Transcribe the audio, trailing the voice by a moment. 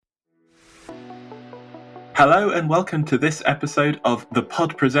Hello and welcome to this episode of The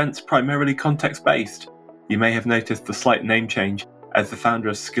Pod Presents Primarily Context-Based. You may have noticed the slight name change. As the founder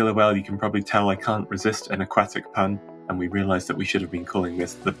of Skillerwell, you can probably tell I can't resist an aquatic pun, and we realised that we should have been calling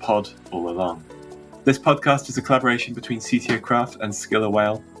this The Pod all along. This podcast is a collaboration between CTO Craft and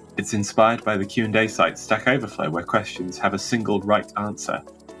Skillerwell. It's inspired by the Q&A site Stack Overflow, where questions have a single right answer,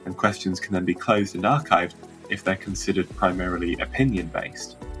 and questions can then be closed and archived if they're considered primarily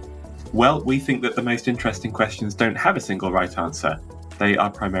opinion-based. Well, we think that the most interesting questions don't have a single right answer. They are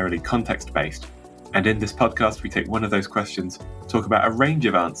primarily context-based. And in this podcast, we take one of those questions, talk about a range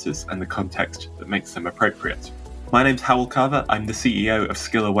of answers and the context that makes them appropriate. My name's Howell Carver. I'm the CEO of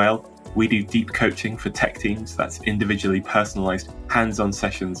Skillerwell. We do deep coaching for tech teams. That's individually personalized, hands-on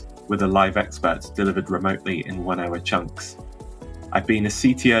sessions with a live expert delivered remotely in 1-hour chunks. I've been a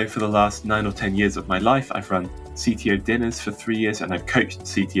CTO for the last 9 or 10 years of my life. I've run CTO dinners for 3 years and I've coached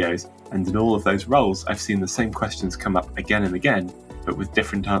CTOs. And in all of those roles, I've seen the same questions come up again and again, but with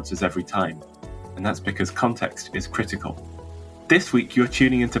different answers every time. And that's because context is critical. This week, you're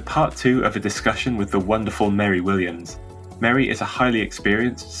tuning into part 2 of a discussion with the wonderful Mary Williams. Mary is a highly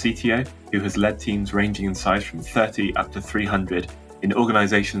experienced CTO who has led teams ranging in size from 30 up to 300 in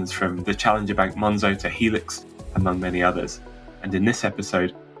organizations from the challenger bank Monzo to Helix, among many others. And in this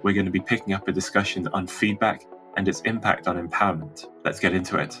episode, we're going to be picking up a discussion on feedback and its impact on empowerment. Let's get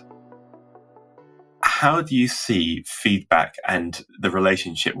into it. How do you see feedback and the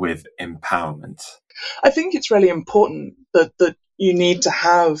relationship with empowerment? I think it's really important that you need to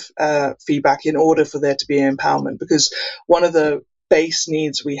have feedback in order for there to be empowerment, because one of the base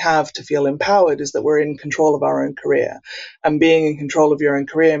needs we have to feel empowered is that we're in control of our own career. And being in control of your own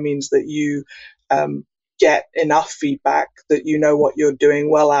career means that you get enough feedback that you know what you're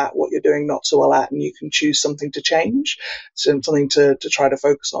doing well at, what you're doing not so well at, and you can choose something to change, something to try to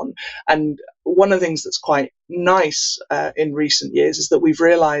focus on. And one of the things that's quite nice in recent years is that we've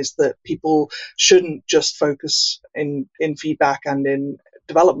realized that people shouldn't just focus in feedback and in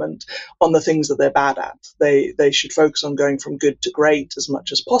development on the things that they're bad at. They should focus on going from good to great as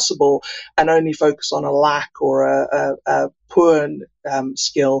much as possible, and only focus on a lack or a poor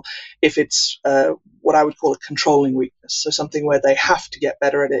skill if it's what I would call a controlling weakness. So something where they have to get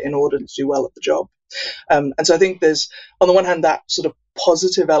better at it in order to do well at the job. And so I think there's, on the one hand, that sort of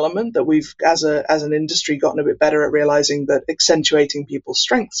positive element that we've, as an industry, gotten a bit better at realizing that accentuating people's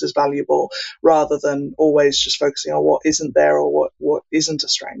strengths is valuable rather than always just focusing on what isn't there or what isn't a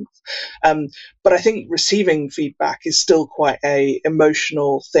strength. But I think receiving feedback is still quite a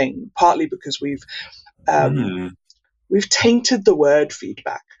emotional thing, partly because we've tainted the word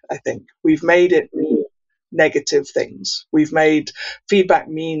feedback. I think we've made it mean negative things. We've made feedback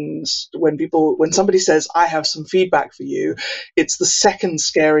means when somebody says, I have some feedback for you, it's the second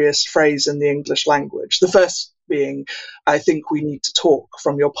scariest phrase in the English language. The first being, I think we need to talk,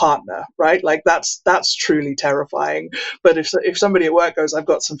 from your partner, right? Like that's truly terrifying. But if somebody at work goes, I've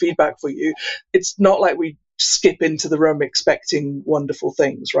got some feedback for you, it's not like we skip into the room expecting wonderful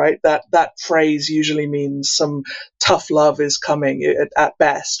things, right? That phrase usually means some tough love is coming at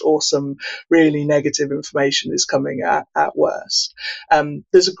best, or some really negative information is coming at worst.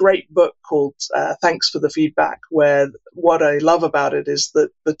 There's a great book called Thanks for the Feedback, where what I love about it is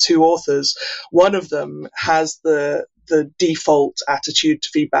that the two authors, one of them has the default attitude to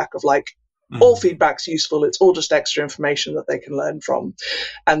feedback of like, all feedback's useful, it's all just extra information that they can learn from.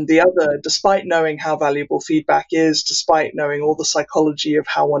 And the other, despite knowing how valuable feedback is, despite knowing all the psychology of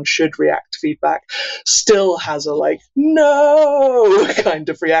how one should react to feedback, still has a like, no kind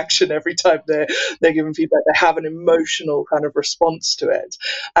of reaction every time they're given feedback. They have an emotional kind of response to it.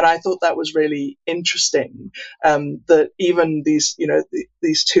 And I thought that was really interesting, that even these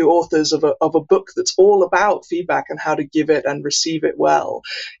two authors of a book that's all about feedback and how to give it and receive it well,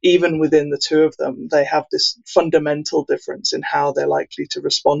 even within the two of them, they have this fundamental difference in how they're likely to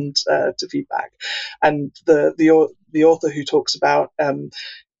respond to feedback. And the author who talks about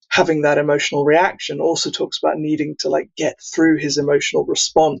having that emotional reaction also talks about needing to like get through his emotional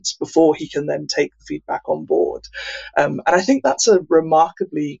response before he can then take the feedback on board. And I think that's a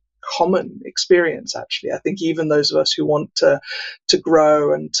remarkably common experience, actually. I think even those of us who want to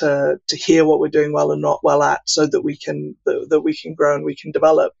grow and to hear what we're doing well and not well at, so that we can grow and we can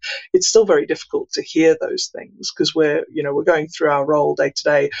develop, it's still very difficult to hear those things, because we're going through our role day to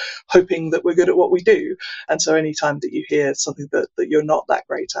day hoping that we're good at what we do. And so anytime that you hear something that you're not that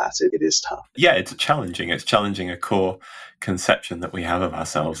great at, it is tough. Yeah, it's challenging a core conception that we have of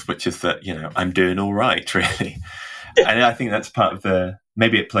ourselves, which is that I'm doing all right, really. And I think that's part of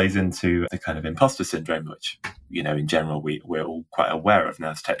maybe it plays into the kind of imposter syndrome, which, in general, we're all quite aware of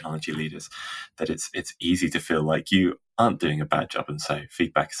now as technology leaders, that it's easy to feel like you aren't doing a bad job. And so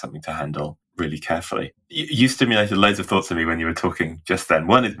feedback is something to handle really carefully. You stimulated loads of thoughts in me when you were talking just then.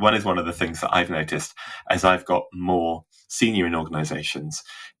 One is one of the things that I've noticed as I've got more senior in organizations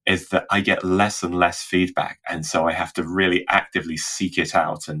is that I get less and less feedback. And so I have to really actively seek it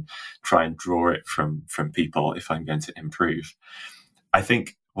out and try and draw it from people if I'm going to improve. I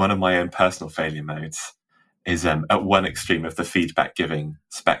think one of my own personal failure modes is at one extreme of the feedback giving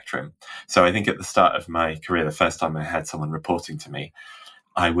spectrum. So I think at the start of my career, the first time I had someone reporting to me,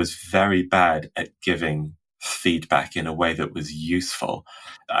 I was very bad at giving feedback in a way that was useful.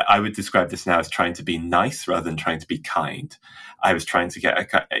 I would describe this now as trying to be nice rather than trying to be kind. I was trying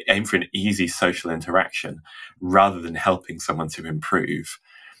to aim for an easy social interaction rather than helping someone to improve.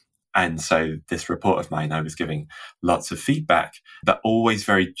 And so this report of mine, I was giving lots of feedback, but always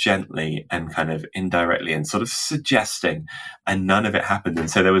very gently and kind of indirectly and sort of suggesting, and none of it happened. And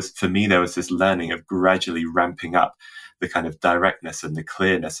so there was this learning of gradually ramping up the kind of directness and the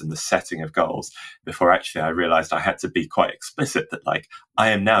clearness and the setting of goals before actually I realized I had to be quite explicit that, like, I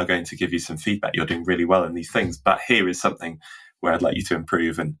am now going to give you some feedback. You're doing really well in these things, but here is something where I'd like you to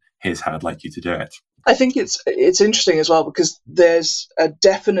improve, and here's how I'd like you to do it. I think it's interesting as well, because there's a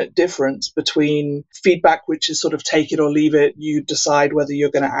definite difference between feedback, which is sort of take it or leave it, you decide whether you're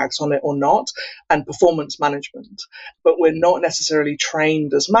going to act on it or not, and performance management. But we're not necessarily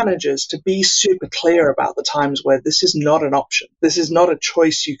trained as managers to be super clear about the times where this is not an option. This is not a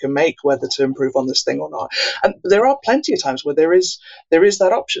choice you can make whether to improve on this thing or not. And there are plenty of times where there is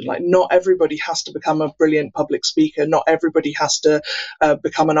that option. Like, not everybody has to become a brilliant public speaker. Not everybody has to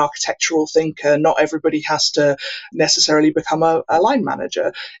become an architectural thinker. Not everybody has to necessarily become a line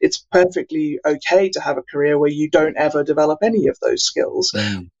manager. It's perfectly okay to have a career where you don't ever develop any of those skills.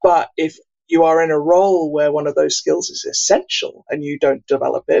 But if you are in a role where one of those skills is essential and you don't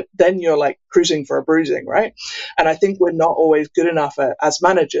develop it, then you're like cruising for a bruising, right? And I think we're not always good enough as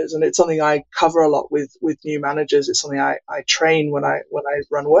managers. And it's something I cover a lot with new managers. It's something I train when I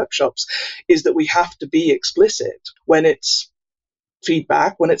run workshops, is that we have to be explicit when it's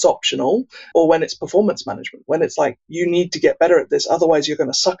feedback, when it's optional, or when it's performance management, when it's like, you need to get better at this, otherwise you're going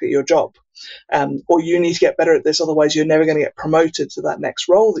to suck at your job, or you need to get better at this, otherwise you're never going to get promoted to that next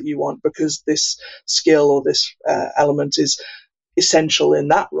role that you want, because this skill or this element is essential in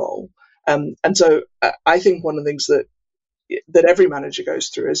that role. And so I think one of the things that every manager goes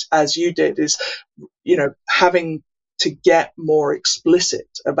through, is, as you did, is, having to get more explicit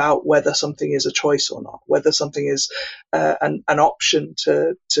about whether something is a choice or not, whether something is an option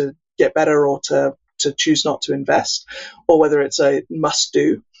to get better or to choose not to invest, or whether it's a must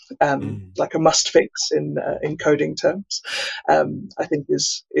do, like a must fix in coding terms. I think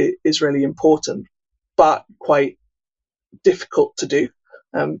is really important, but quite difficult to do.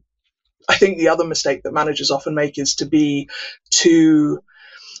 I think the other mistake that managers often make is to be too,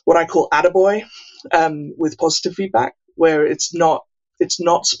 what I call attaboy, with positive feedback, where it's not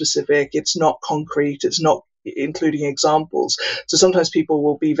specific, it's not concrete, it's not including examples. So sometimes people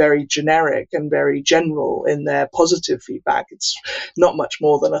will be very generic and very general in their positive feedback. It's not much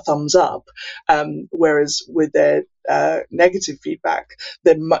more than a thumbs up. Whereas with their negative feedback,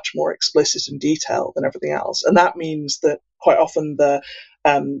 they're much more explicit and detailed than everything else. And that means that quite often the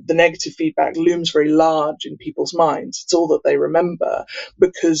negative feedback looms very large in people's minds. It's all that they remember,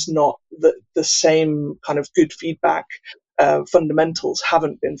 because not the same kind of good feedback fundamentals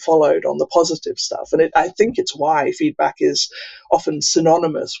haven't been followed on the positive stuff. And I think it's why feedback is often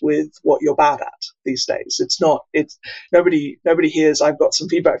synonymous with what you're bad at these days. Nobody hears, I've got some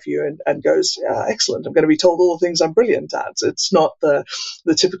feedback for you, and goes, yeah, excellent, I'm going to be told all the things I'm brilliant at. It's not the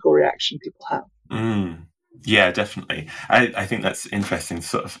typical reaction people have. Yeah, definitely. I think that's interesting to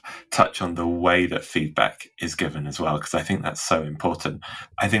sort of touch on the way that feedback is given as well, because I think that's so important.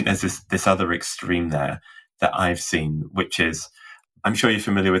 I think there's this other extreme there that I've seen, which is, I'm sure you're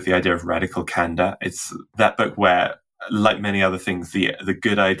familiar with the idea of radical candor. It's that book where, like many other things, the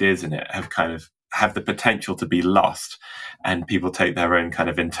good ideas in it have the potential to be lost, and people take their own kind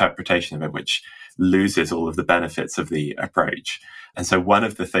of interpretation of it, which loses all of the benefits of the approach. And so one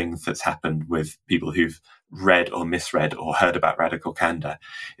of the things that's happened with people who've read or misread or heard about radical candor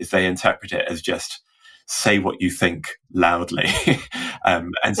is they interpret it as just say what you think loudly.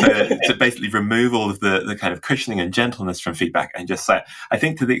 And so to basically remove all of the kind of cushioning and gentleness from feedback and just say, I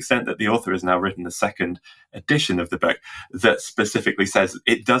think to the extent that the author has now written a second edition of the book that specifically says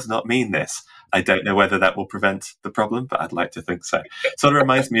it does not mean this. I don't know whether that will prevent the problem, but I'd like to think so. Sort of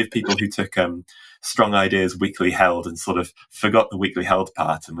reminds me of people who took Strong Ideas Weakly Held and sort of forgot the weakly held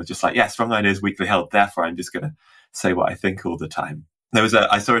part and were just like, yeah, Strong Ideas Weakly Held, therefore I'm just going to say what I think all the time.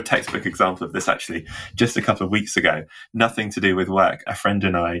 I saw a textbook example of this actually just a couple of weeks ago, nothing to do with work. A friend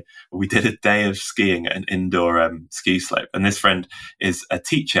and I, we did a day of skiing at an indoor ski slope. And this friend is a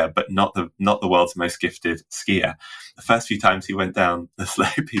teacher, but not the world's most gifted skier. The first few times he went down the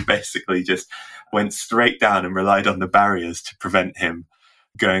slope, he basically just went straight down and relied on the barriers to prevent him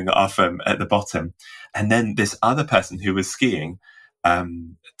going off at the bottom. And then this other person who was skiing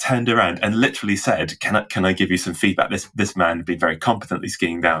turned around and literally said, can I give you some feedback? This man had been very competently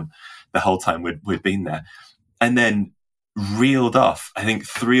skiing down the whole time we'd been there. And then reeled off, I think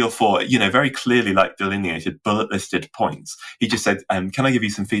 3 or 4, very clearly like delineated, bullet listed points. He just said, can I give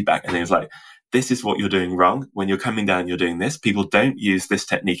you some feedback? And he was like, this is what you're doing wrong. When you're coming down, you're doing this. People don't use this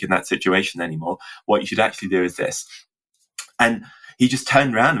technique in that situation anymore. What you should actually do is this. And he just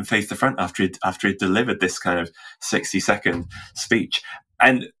turned around and faced the front after he'd delivered this kind of 60-second speech.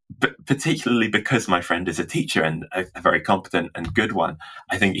 And particularly because my friend is a teacher and a very competent and good one,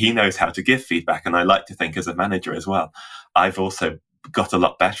 I think he knows how to give feedback. And I like to think as a manager as well, I've also got a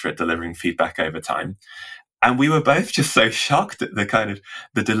lot better at delivering feedback over time. And we were both just so shocked at the kind of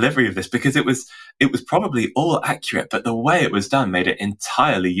the delivery of this, because it was probably all accurate, but the way it was done made it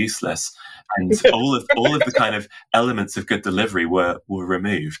entirely useless. And all of the kind of elements of good delivery were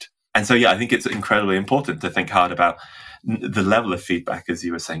removed. And so, yeah, I think it's incredibly important to think hard about the level of feedback, as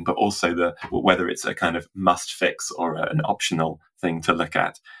you were saying, but also whether it's a kind of must fix or an optional thing to look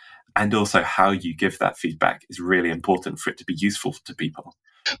at. And also how you give that feedback is really important for it to be useful to people.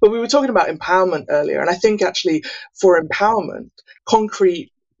 But we were talking about empowerment earlier, and I think actually for empowerment,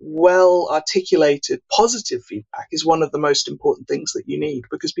 concrete, well-articulated, positive feedback is one of the most important things that you need,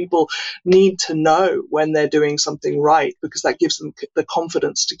 because people need to know when they're doing something right, because that gives them the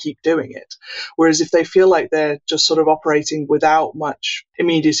confidence to keep doing it. Whereas if they feel like they're just sort of operating without much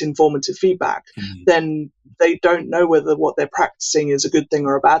immediate informative feedback, then they don't know whether what they're practicing is a good thing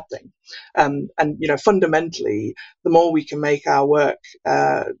or a bad thing. And fundamentally, the more we can make our work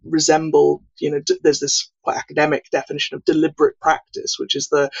resemble, there's this quite academic definition of deliberate practice, which is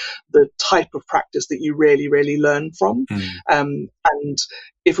the type of practice that you really, really learn from. And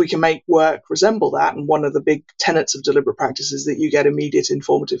if we can make work resemble that, and one of the big tenets of deliberate practice is that you get immediate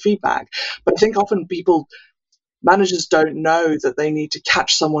informative feedback. But I think often managers don't know that they need to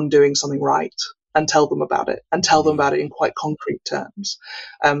catch someone doing something right and tell them about it, and tell them about it in quite concrete terms.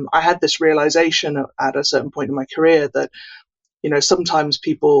 I had this realization at a certain point in my career that, sometimes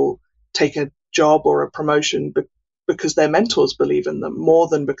people take a job or a promotion because their mentors believe in them more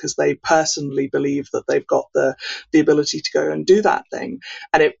than because they personally believe that they've got the ability to go and do that thing.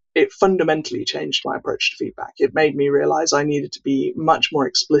 And it fundamentally changed my approach to feedback. It made me realize I needed to be much more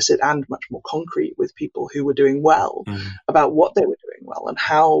explicit and much more concrete with people who were doing well about what they were doing well and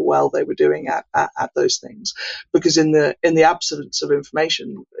how well they were doing at those things. Because in the absence of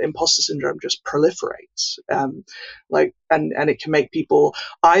information, imposter syndrome just proliferates. And it can make people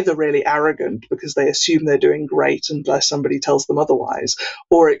either really arrogant because they assume they're doing great unless somebody tells them otherwise,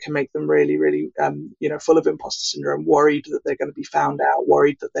 or it can make them really, really, full of imposter syndrome, worried that they're going to be found out,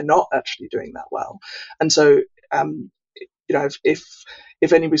 worried that they're not actually doing that well. And so,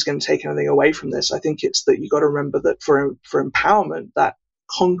 if anybody's going to take anything away from this, I think it's that you got to remember that for empowerment, that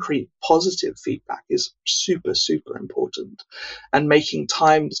concrete positive feedback is super, super important, and making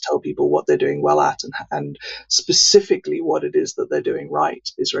time to tell people what they're doing well at and specifically what it is that they're doing right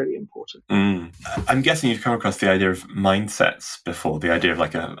is really important. I'm guessing you've come across the idea of mindsets before, the idea of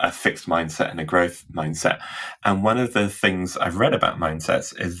like a fixed mindset and a growth mindset. And one of the things I've read about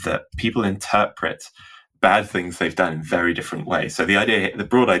mindsets is that people interpret bad things they've done in very different ways. So the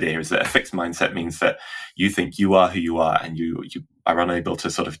broad idea is that a fixed mindset means that you think you are who you are and you are unable to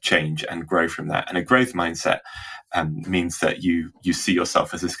sort of change and grow from that. And a growth mindset means that you see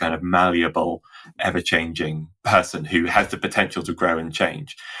yourself as this kind of malleable, ever-changing person who has the potential to grow and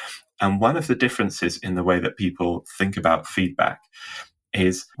change. And one of the differences in the way that people think about feedback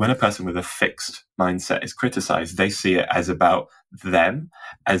is when a person with a fixed mindset is criticized, they see it as about them,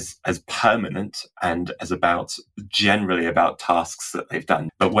 as permanent, and as generally about tasks that they've done.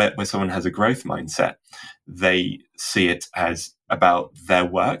 But where someone has a growth mindset, they see it as about their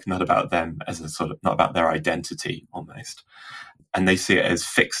work, not about them, as a sort of, not about their identity almost. and they see it as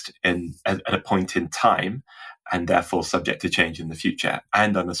fixed at a point in time, and therefore subject to change in the future,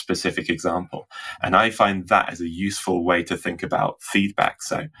 and on a specific example. And I find that as a useful way to think about feedback.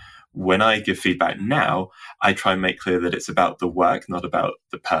 So when I give feedback now, I try and make clear that it's about the work, not about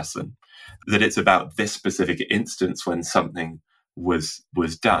the person, that it's about this specific instance when something was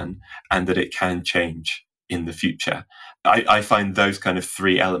done, and that it can change in the future. I find those kind of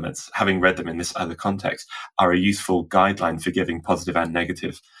three elements, having read them in this other context, are a useful guideline for giving positive and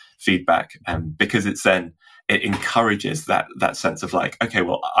negative feedback, because it encourages that sense of like, okay,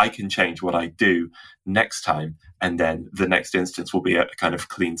 well, I can change what I do next time, and then the next instance will be a kind of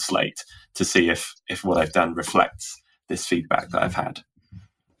clean slate to see if what I've done reflects this feedback that I've had.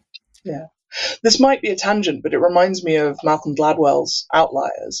 Yeah. This might be a tangent, but it reminds me of Malcolm Gladwell's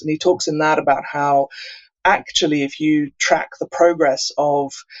Outliers, and he talks in that about how actually, if you track the progress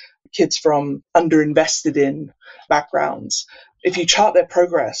of kids from underinvested in backgrounds, if you chart their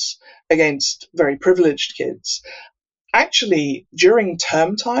progress against very privileged kids, actually during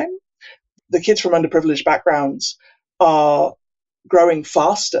term time, the kids from underprivileged backgrounds are growing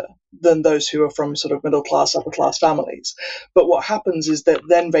faster than those who are from sort of middle class, upper class families. But what happens is that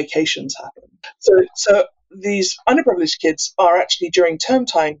then vacations happen. So these underprivileged kids are actually during term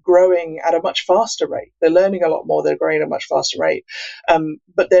time growing at a much faster rate. They're learning a lot more. They're growing at a much faster rate.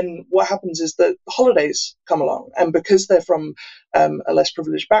 But then what happens is that holidays come along, and because they're from a less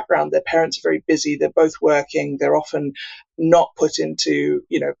privileged background, their parents are very busy. They're both working. They're often not put into,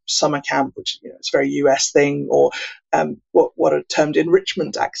 summer camp, which is a very US thing, or what are termed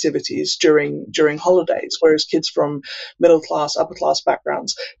enrichment activities during holidays, whereas kids from middle class, upper class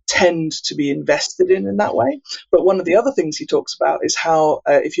backgrounds tend to be invested in that way. But one of the other things he talks about is how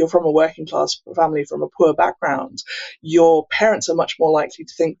if you're from a working class family from a poor background, your parents are much more likely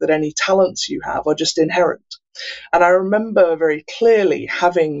to think that any talents you have are just inherent. And I remember very clearly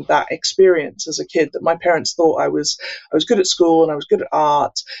having that experience as a kid, that my parents thought I was good at school and I was good at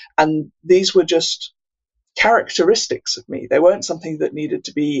art, and these were just characteristics of me. They weren't something that needed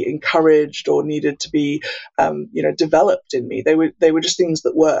to be encouraged or needed to be developed in me. They were just things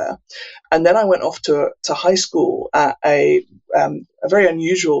that were. And then I went off to high school at a very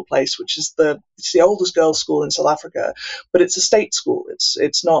unusual place, which is it's the oldest girls' school in South Africa, but it's a state school.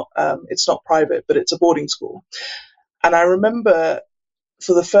 It's not private, but it's a boarding school. And I remember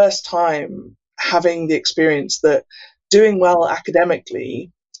for the first time having the experience that doing well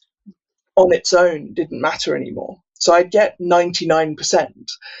academically on its own didn't matter anymore. So I'd get 99%,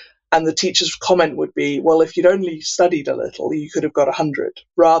 and the teacher's comment would be, well, if you'd only studied a little, you could have got 100,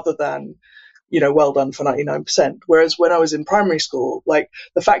 rather than, well done for 99%. Whereas when I was in primary school, like,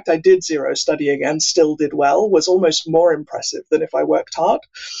 the fact I did zero studying and still did well was almost more impressive than if I worked hard.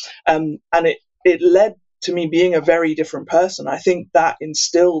 And it led to me being a very different person. I think that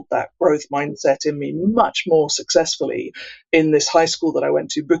instilled that growth mindset in me much more successfully in this high school that I went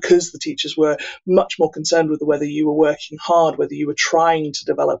to, because the teachers were much more concerned with whether you were working hard, whether you were trying to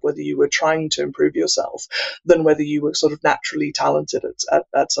develop, whether you were trying to improve yourself, than whether you were sort of naturally talented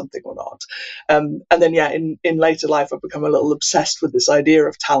at something or not. And then, in later life, I've become a little obsessed with this idea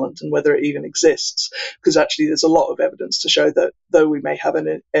of talent and whether it even exists, because actually there's a lot of evidence to show that though we may have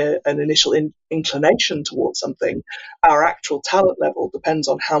an initial inclination towards something, our actual talent level depends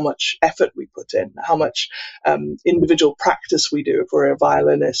on how much effort we put in, how much individual practice we do if we're a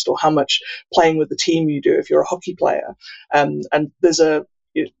violinist, or how much playing with the team you do if you're a hockey player. And there's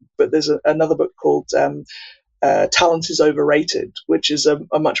another book called Talent is Overrated, which is a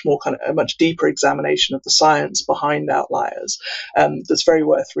much deeper examination of the science behind Outliers. That's very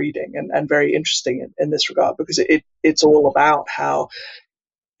worth reading and very interesting in this regard, because it's all about how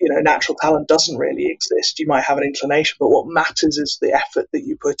natural talent doesn't really exist. You might have an inclination, but what matters is the effort that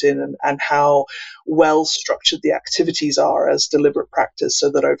you put in, and how well structured the activities are as deliberate practice, so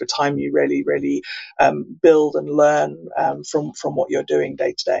that over time you really, really build and learn from what you're doing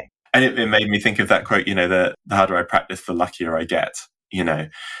day to day. And it made me think of that quote, the harder I practice, the luckier I get.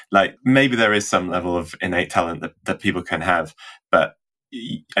 Like, maybe there is some level of innate talent that people can have, but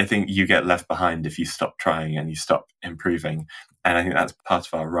I think you get left behind if you stop trying and you stop improving. And I think that's part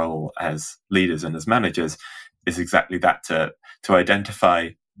of our role as leaders and as managers, is exactly that, to identify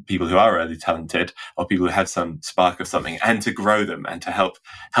people who are really talented, or people who have some spark of something, and to grow them and to help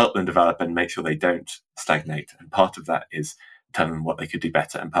them develop and make sure they don't stagnate. And part of that is telling them what they could do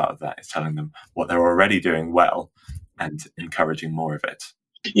better, and part of that is telling them what they're already doing well and encouraging more of it.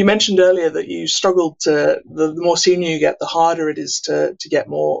 You mentioned earlier that you struggled to, the more senior you get, the harder it is to get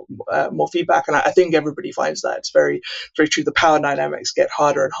more feedback. And I think everybody finds that. It's very, very true. The power dynamics get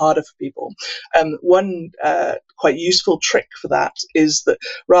harder and harder for people. One quite useful trick for that is that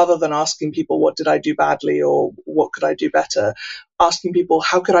rather than asking people, what did I do badly or what could I do better, asking people,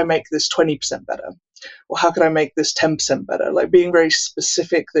 how could I make this 20% better? Or how could I make this 10% better? Like being very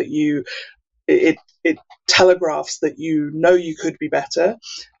specific that it telegraphs that you know you could be better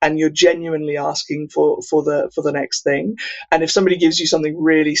and you're genuinely asking for the next thing. And if somebody gives you something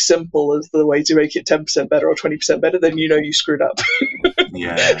really simple as the way to make it 10% better or 20% better, then you know you screwed up.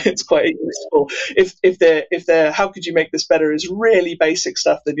 Yeah. It's quite useful. If they're how could you make this better is really basic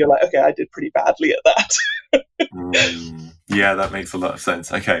stuff, then you're like, okay, I did pretty badly at that. Yeah, that makes a lot of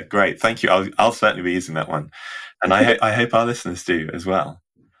sense. Okay, great. Thank you. I'll certainly be using that one. And I hope our listeners do as well.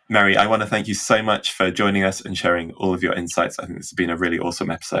 Mary, I want to thank you so much for joining us and sharing all of your insights. I think this has been a really awesome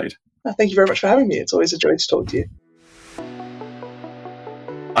episode. Thank you very much for having me. It's always a joy to talk to you.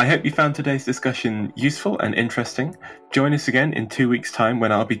 I hope you found today's discussion useful and interesting. Join us again in 2 weeks' time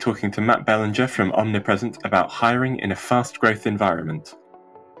when I'll be talking to Matt Bellinger from Omnipresent about hiring in a fast growth environment.